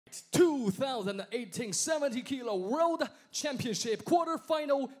2018 70 Kilo World Championship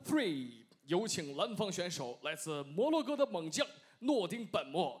Quarterfinal 3， 有请蓝方选手来自摩洛哥的猛将诺丁本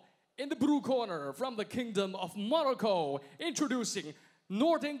莫。In the blue corner from the Kingdom of Morocco, introducing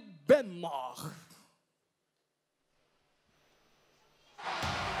Nordin Benmach.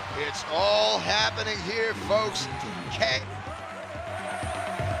 It's all happening here, folks.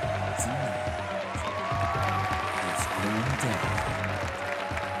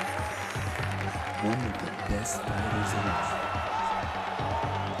 One of the best fighters alive.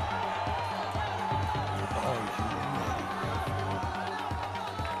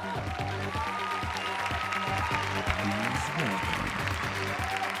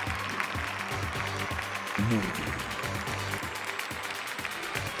 Are you ready?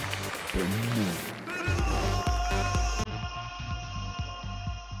 Please welcome Nordin Benmach.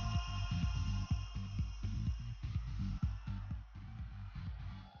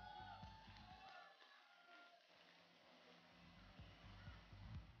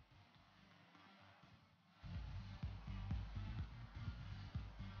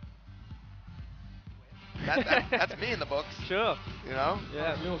 That's me in the books. Sure. You know?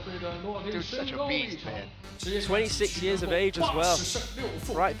 Yeah. Dude's such a beast, man. 26 years of age as well.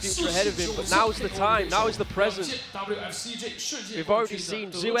 Bright future ahead of him, but now's the time, now is the present. We've already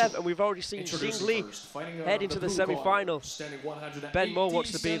seen Zuev and we've already seen Xing Li head into the semi-final. Benmach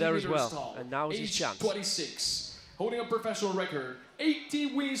wants to be there as well, and now is his chance. 26, holding a professional record,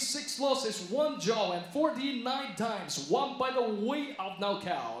 80 wins, 6 losses, 1 draw, and 49 times won by the way of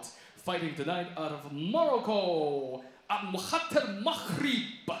knockout. Fighting tonight out of Morocco, at Mohat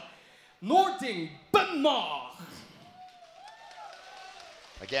al-Maghrib, Nordin Benmach.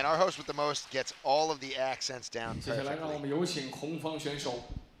 Again, our host with the most gets all of the accents down 接下来让我们有请红方选手，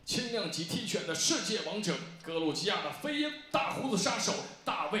轻量级踢拳的世界王者，格鲁吉亚的飞鹰大胡子杀手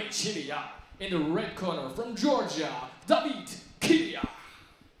大卫齐里亚。In the red corner from Georgia, Davit Kiria.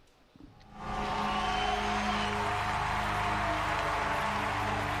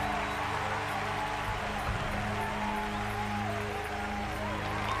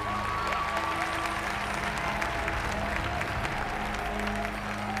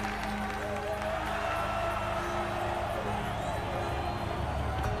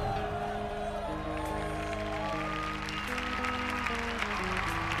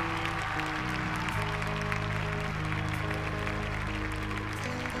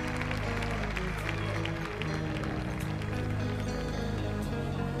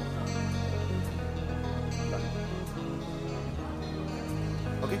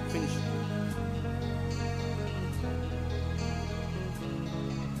 Okay, finish.30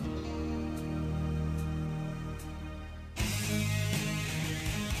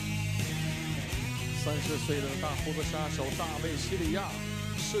岁的大胡子杀手大卫齐里亚，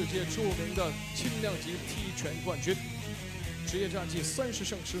世界著名的轻量级踢拳冠军，职业战绩30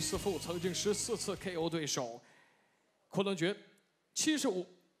胜14负，曾经14次 KO 对手。昆仑决75，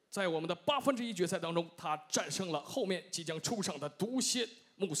在我们的1/8决赛当中，他战胜了后面即将出场的毒蝎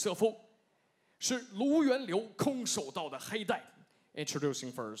穆瑟夫，是卢源流空手道的黑带。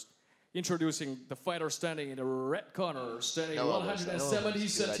Introducing the fighter standing in the red corner, standing 170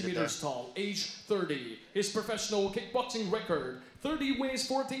 centimeters tall, age 30. His professional kickboxing record, 30 wins,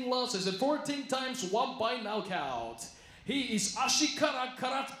 14 losses, and 14 times won by knockout. He is Ashikara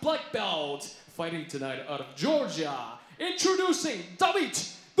Karat black belt, fighting tonight out of Georgia. Introducing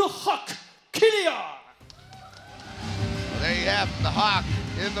Davit the Hawk Kiria. Well, there you have the Hawk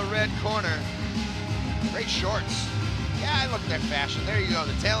in the red corner. Great shorts. Yeah, I look their fashion. There you go,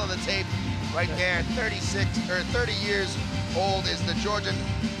 the tail of the tape right there. 30 years old is the Georgian,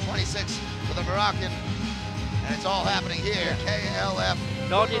 26 for the Moroccan, and it's all happening here. KLF,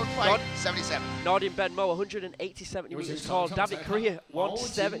 Kunlun Fight, 77. Nordin Benmach, 180 centimeters tall. Davit Kiria,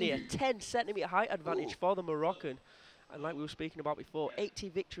 170, a 10 centimeter height advantage for the Moroccan. And like we were speaking about before, 80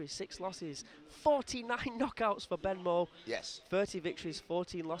 victories, 6 losses, 49 knockouts for Benmach. Yes. 30 victories,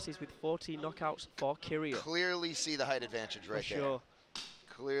 14 losses with 14 knockouts for Kiria. Clearly see the height advantage right there. Sure.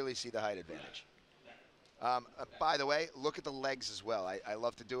 Clearly see the height advantage. By the way, look at the legs as well. I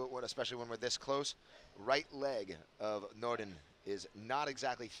love to do it, especially when we're this close. Right leg of Nordin is not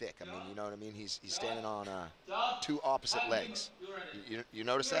exactly thick. I mean, you know what I mean? He's standing on 2 opposite legs. You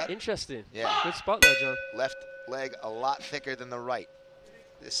notice that? Interesting. Yeah. Good spot there, John. Left leg a lot thicker than the right.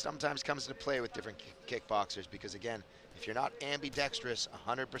 This sometimes comes into play with different kickboxers because, again, if you're not ambidextrous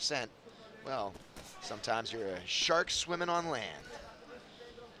 100%, well, sometimes you're a shark swimming on land.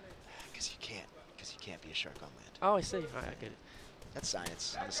 Because you can't be a shark on land. Oh, I see. Right, I get it. That's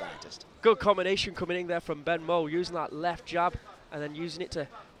science. I'm a scientist. Good combination coming in there from Benmach, using that left jab and then using it to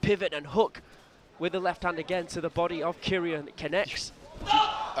pivot and hook with the left hand again to the body of Kiria, and it connects.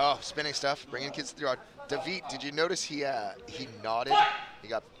 Oh, spinning stuff, bringing kids through. Davit, did you notice he nodded? He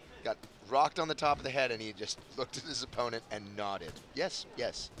got rocked on the top of the head, and he just looked at his opponent and nodded. Yes,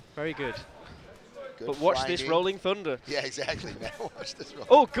 yes. Very good. Good but watch flying this knee. rolling thunder. Yeah, exactly, man. Watch this rolling.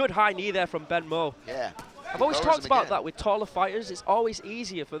 Oh, good high knee there from Ben Mo. Yeah. I've always talked about that with taller fighters. It's always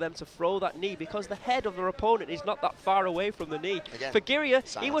easier for them to throw that knee because the head of their opponent is not that far away from the knee. Again, for Kiria,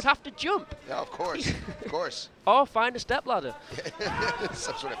 he would have to jump. Yeah, of course, of course. Or find a step ladder.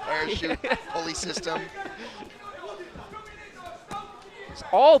 Some sort of parachute, pulley system. It's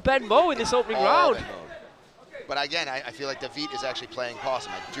all Ben Mo in this opening round. Ben Mo. But again, I feel like Davit is actually playing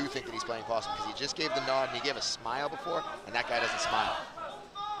possum. I do think that he's playing possum because he just gave the nod and he gave a smile before, and that guy doesn't smile.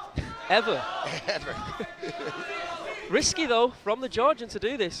 Ever. Ever. Risky, though, from the Georgian to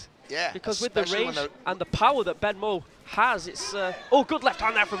do this. Yeah. Because with the range and the power that Ben Mo has, it's... oh, good left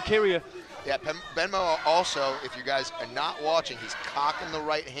hand there from Kiria. Yeah, Ben Mo also, if you guys are not watching, he's cocking the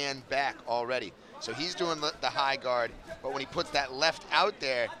right hand back already. So he's doing the high guard, but when he puts that left out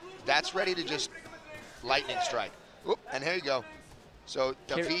there, that's ready to just lightning strike. Oop, and here you go. So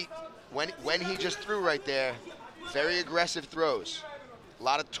Davit, when he just threw right there, very aggressive throws. A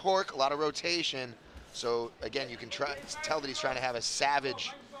lot of torque, a lot of rotation. So again, you can tell that he's trying to have a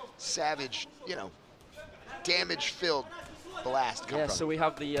savage, you know, damage-filled blast come from. So we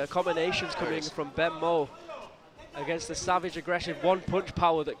have the combinations coming from Ben Mo against the savage, aggressive one-punch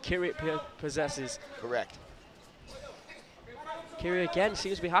power that Kiria possesses. Correct. Kiria again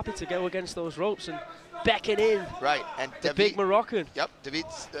seems to be happy to go against those ropes and beckon in. Right, and the big Moroccan. Yep,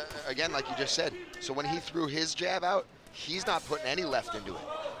 Davit's, again, like you just said, so when he threw his jab out, he's not putting any left into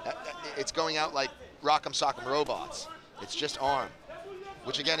it. It's going out like Rock'em Sock'em Robots. It's just arm,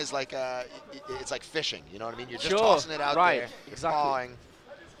 which again is like, it's like fishing, you know what I mean? You're just tossing it out there, you're pawing.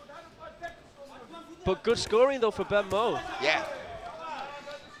 But good scoring though for Ben Mo. Yeah.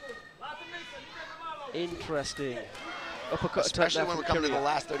 Interesting. Uppercut especially when we're coming to the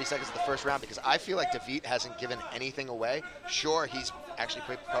last 30 seconds of the first round, because I feel like Davit hasn't given anything away. Sure, he's actually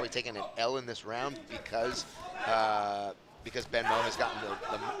probably taken an L in this round because Ben Mo has gotten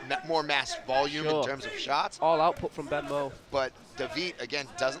the more mass volume in terms of shots. All output from Ben Mo. But Davit, again,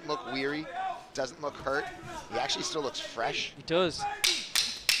 doesn't look weary, doesn't look hurt. He actually still looks fresh. He does.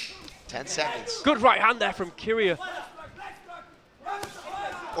 10 seconds. Good right hand there from Kiria.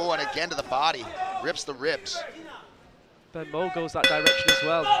 Oh, and again to the body. Rips the ribs. Ben Mo goes that direction as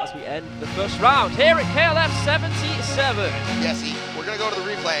well as we end the first round here at KLF 77. Yes, we're going to go to the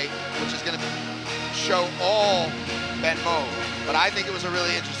replay, which is going to show all Ben Mo. But I think it was a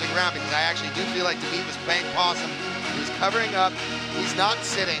really interesting round because I actually do feel like Davit was playing possum. He was covering up. He's not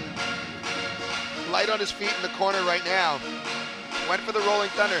sitting. Light on his feet in the corner right now. Went for the rolling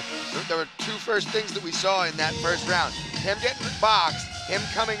thunder. There were two first things that we saw in that first round. Him getting boxed, him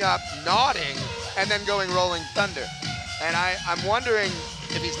coming up, nodding, and then going rolling thunder. And I'm wondering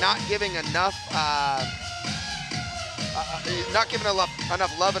if he's not giving enough,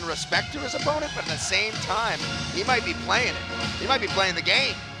 enough love and respect to his opponent, but at the same time, he might be playing it. He might be playing the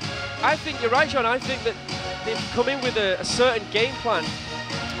game. I think you're right, John. I think that they've come in with a certain game plan,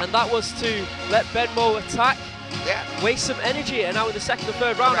 and that was to let Ben Mo attack, waste some energy, and now in the second or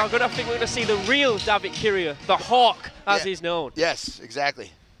third round, I think we're going to see the real Davit Kiria, the Hawk, as he's known. Yes, exactly.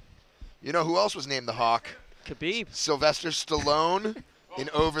 You know who else was named the Hawk? Khabib. Sylvester Stallone in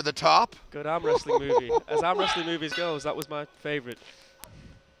Over the Top. Good arm wrestling movie. As arm wrestling movies goes, that was my favorite.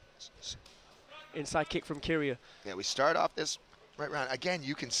 Inside kick from Kiria. Yeah, we start off this right round. Again,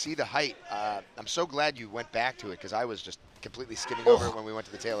 you can see the height. I'm so glad you went back to it because I was just completely skimming over it when we went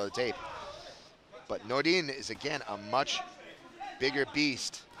to the tail of the tape. But Nordin is, again, a much bigger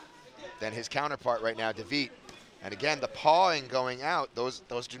beast than his counterpart right now, Davit. And again, the pawing going out, those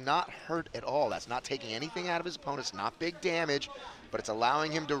do not hurt at all. That's not taking anything out of his opponent. It's not big damage, but it's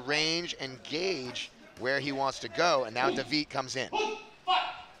allowing him to range and gauge where he wants to go. And now Davit comes in.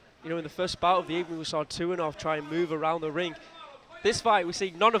 You know, in the first bout of the evening, we saw Tuinov try and move around the ring. This fight, we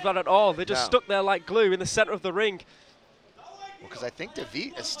see none of that at all. They're just stuck there like glue in the center of the ring. Well, because I think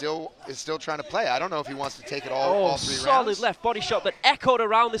Davit is still trying to play. I don't know if he wants to take it all 3 rounds. Solid left body shot that echoed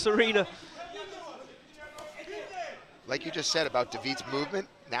around this arena. Like you just said about Davit's movement,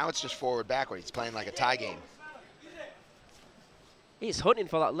 now it's just forward-backward. He's playing like a tie game. He's hunting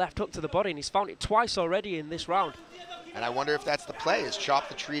for that left hook to the body, and he's found it twice already in this round. And I wonder if that's the play, is chop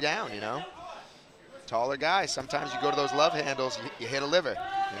the tree down, you know? Taller guy, sometimes you go to those love handles, you hit a liver,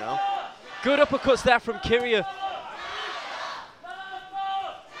 you know? Good uppercuts there from Kiria.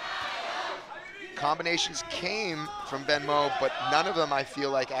 combinations came from Ben Mo, but none of them I feel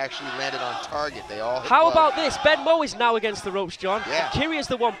like actually landed on target. They all hit How blood. about this? Ben Mo is now against the ropes, John. Yeah. Kiria's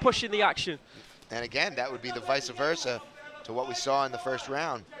the one pushing the action. And again, that would be the vice versa to what we saw in the first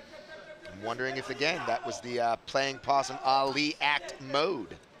round. I'm wondering if, again, that was the playing Possum Ali act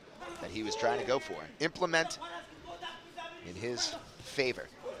mode that he was trying to go for. Implement in his favor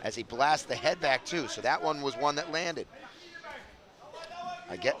as he blasts the head back too. So that one was one that landed.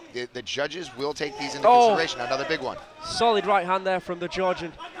 I get the judges will take these into consideration. Another big one. Solid right hand there from the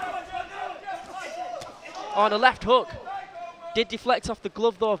Georgian. On a left hook. Did deflect off the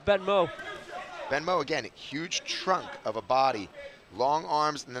glove though of Ben Mo. Ben Mo, again, huge trunk of a body, long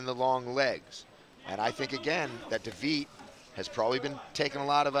arms and then the long legs. And I think, again, that Davit has probably been taking a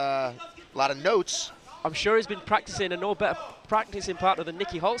lot of notes. I'm sure he's been practicing, and no better practicing partner than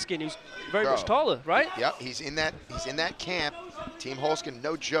Nicky Holskin, who's very much taller, right? Yep, he's in that camp. Team Holskin,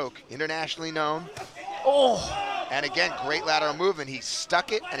 no joke, internationally known. Oh! And again, great lateral movement. He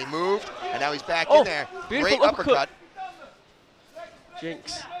stuck it and he moved, and now he's back in there. Beautiful Great uppercut.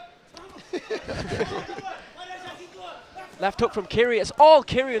 Jinx. Left hook from Kiria. It's all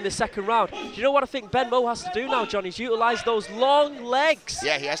Kiria in the second round. Do you know what I think Ben Mo has to do now, John? He's utilize those long legs.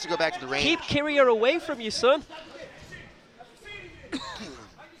 Yeah, he has to go back to the range. Keep Kiria away from you, son.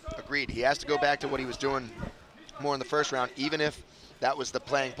 Agreed. He has to go back to what he was doing more in the first round, even if that was the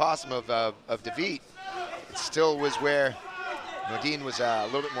playing possum of Davit. It still was where Nordin was a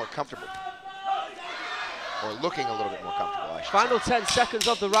little bit more comfortable. Or looking a little bit more comfortable, I should Final say. 10 seconds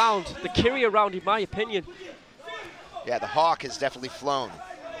of the round. The Kiria round, in my opinion. Yeah, the hawk has definitely flown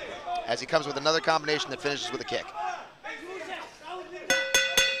as he comes with another combination that finishes with a kick.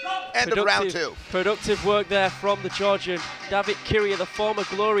 End of round two. Productive work there from the Georgian. Davit Kiria, the former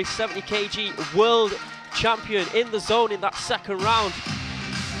Glory 70 kg world champion, in the zone in that second round.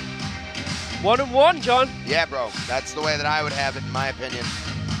 1-1, John. Yeah, bro. That's the way that I would have it, in my opinion.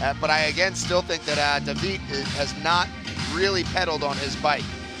 But I, again, still think that Davit has not really pedaled on his bike.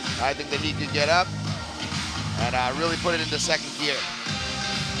 I think that he could get up and really put it into second gear.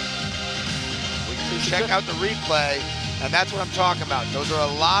 We can check out the replay, and that's what I'm talking about. Those are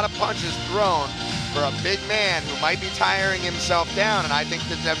a lot of punches thrown for a big man who might be tiring himself down, and I think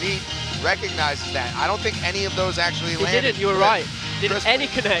that Davit recognizes that. I don't think any of those actually landed. He didn't, you were right. Didn't any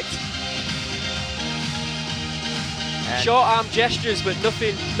connect. Short arm gestures, but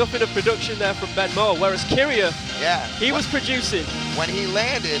nothing of production there from Ben Mo. Whereas Kiria, yeah, he was producing. When he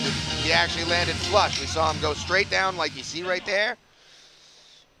landed, he actually landed flush. We saw him go straight down like you see right there.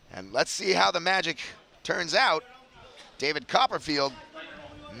 And let's see how the magic turns out. David Copperfield,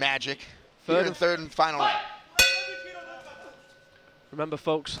 magic. Third and final round. Remember,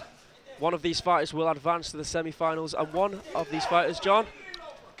 folks, one of these fighters will advance to the semi-finals, and one of these fighters, John,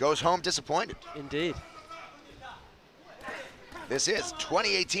 goes home disappointed. Indeed. This is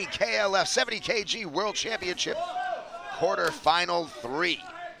 2018 KLF 70 kg World Championship quarterfinal 3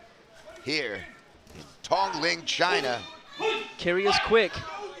 here in Tongling, China. Kiria's quick.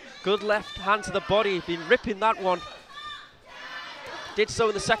 Good left hand to the body. Been ripping that one. Did so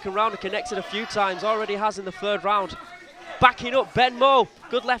in the second round and connected a few times. Already has in the third round. Backing up Ben Mo.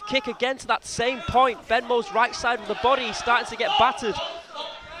 Good left kick again to that same point. Ben Mo's right side of the body. He's starting to get battered.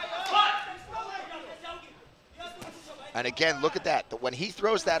 And again, look at that. When he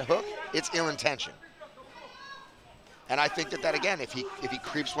throws that hook, it's ill intention. And I think that again, if he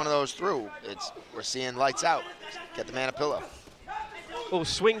creeps one of those through, we're seeing lights out. Get the man a pillow. Oh,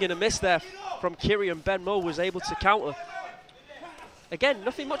 swing and a miss there from Kiria, and Ben Mo was able to counter. Again,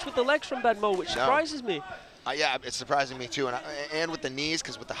 nothing much with the legs from Ben Mo, which surprises me. Yeah, it's surprising me too. And with the knees,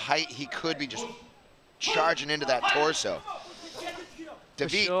 because with the height, he could be just charging into that torso.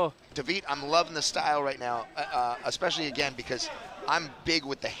 Davit, I'm loving the style right now, especially again because I'm big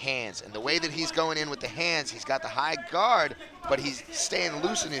with the hands. And the way that he's going in with the hands, he's got the high guard, but he's staying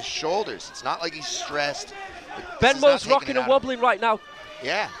loose in his shoulders. It's not like he's stressed. Ben Mo's rocking and wobbling right now.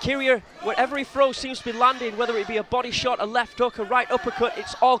 Yeah. Kiria, whatever he throws seems to be landing, whether it be a body shot, a left hook, a right uppercut,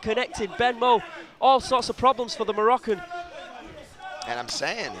 it's all connected. Ben Mo, all sorts of problems for the Moroccan. And I'm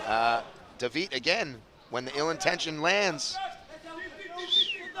saying, Davit, again, when the ill intention lands,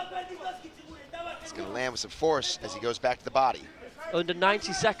 it's going to land with some force as he goes back to the body. Under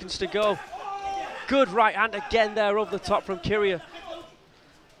 90 seconds to go. Good right hand again there over the top from Kiria.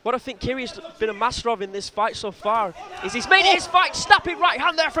 What I think Kiria's been a master of in this fight so far is he's made it his fight. Snapping right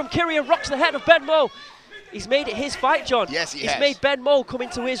hand there from Kiria, rocks the head of Ben Mo. He's made it his fight, John. Yes, he has. He's made Ben Mo come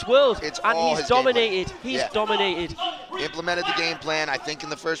into his world, and he's dominated. He's dominated. implemented the game plan. I think in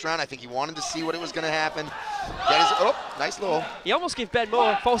the first round, I think he wanted to see what it was going to happen. Oh, nice little. He almost gave Ben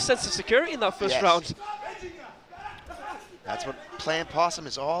Mo a false sense of security in that first round. That's what playing possum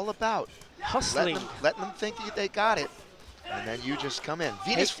is all about. Hustling. Letting them think that they got it, and then you just come in.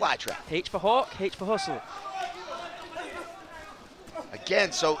 Venus flytrap. H for hawk, H for hustle.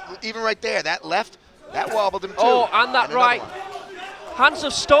 Again, so even right there, that left, that wobbled him too. Oh, and that right. One. Hands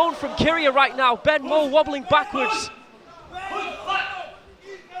of stone from Kiria right now. Ben Mo wobbling backwards.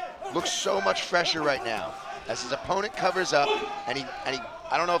 Looks so much fresher right now as his opponent covers up, and he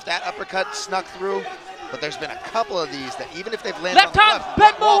I don't know if that uppercut snuck through, but there's been a couple of these that even if they've landed Left hand,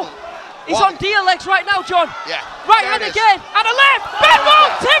 Ben Mo. He's on deer legs right now, John. Yeah. Right hand again, and a left. Ben Mo,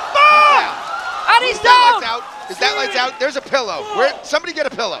 tip bomb! And he's down. Is that lights out? There's a pillow. Somebody get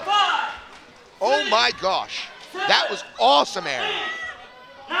a pillow. Oh my gosh. That was awesome, Aaron.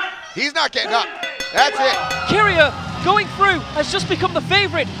 He's not getting up. That's it. Kiria, going through, has just become the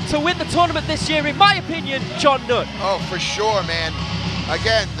favorite to win the tournament this year, in my opinion, John Nutt. Oh, for sure, man.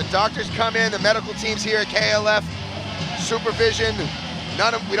 Again, the doctors come in, the medical teams here at KLF, supervision.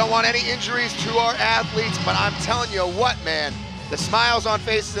 We don't want any injuries to our athletes, but I'm telling you what, man, the smiles on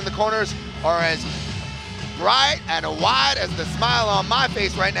faces in the corners are as bright and wide as the smile on my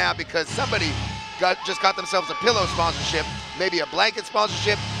face right now, because somebody just got themselves a pillow sponsorship, maybe a blanket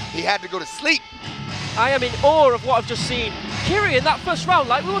sponsorship. He had to go to sleep. I am in awe of what I've just seen. Kiria in that first round,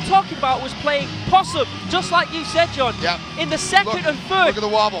 like we were talking about, was playing possum, just like you said, John. Yep. In the second and third, look at the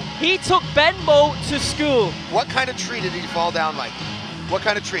wobble. He took Ben Mo to school. What kind of tree did he fall down like? What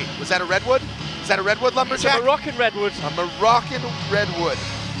kind of tree? Was that a redwood? Is that a redwood lumberjack? It's a Moroccan redwood. A Moroccan redwood.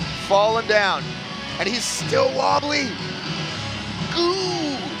 Falling down. And he's still wobbly.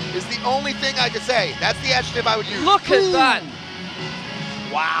 Goo is the only thing I could say. That's the adjective I would use. Look at that.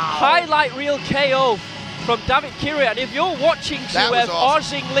 Wow. Highlight reel KO from Davit Kiria. And if you're watching Zuev or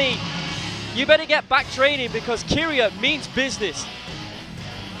Xing Li, you better get back training, because Kiria means business.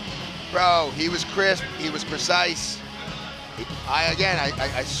 Bro, he was crisp. He was precise.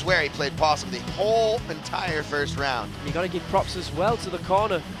 I swear he played possum the whole entire first round. You got to give props as well to the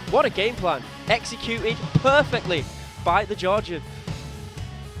corner. What a game plan. Executed perfectly by the Georgian.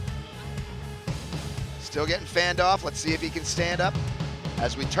 Still getting fanned off. Let's see if he can stand up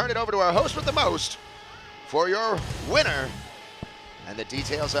as we turn it over to our host with the most for your winner and the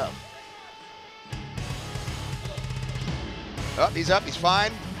details of. Oh, he's up. He's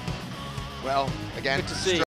fine. Well, again, good to see.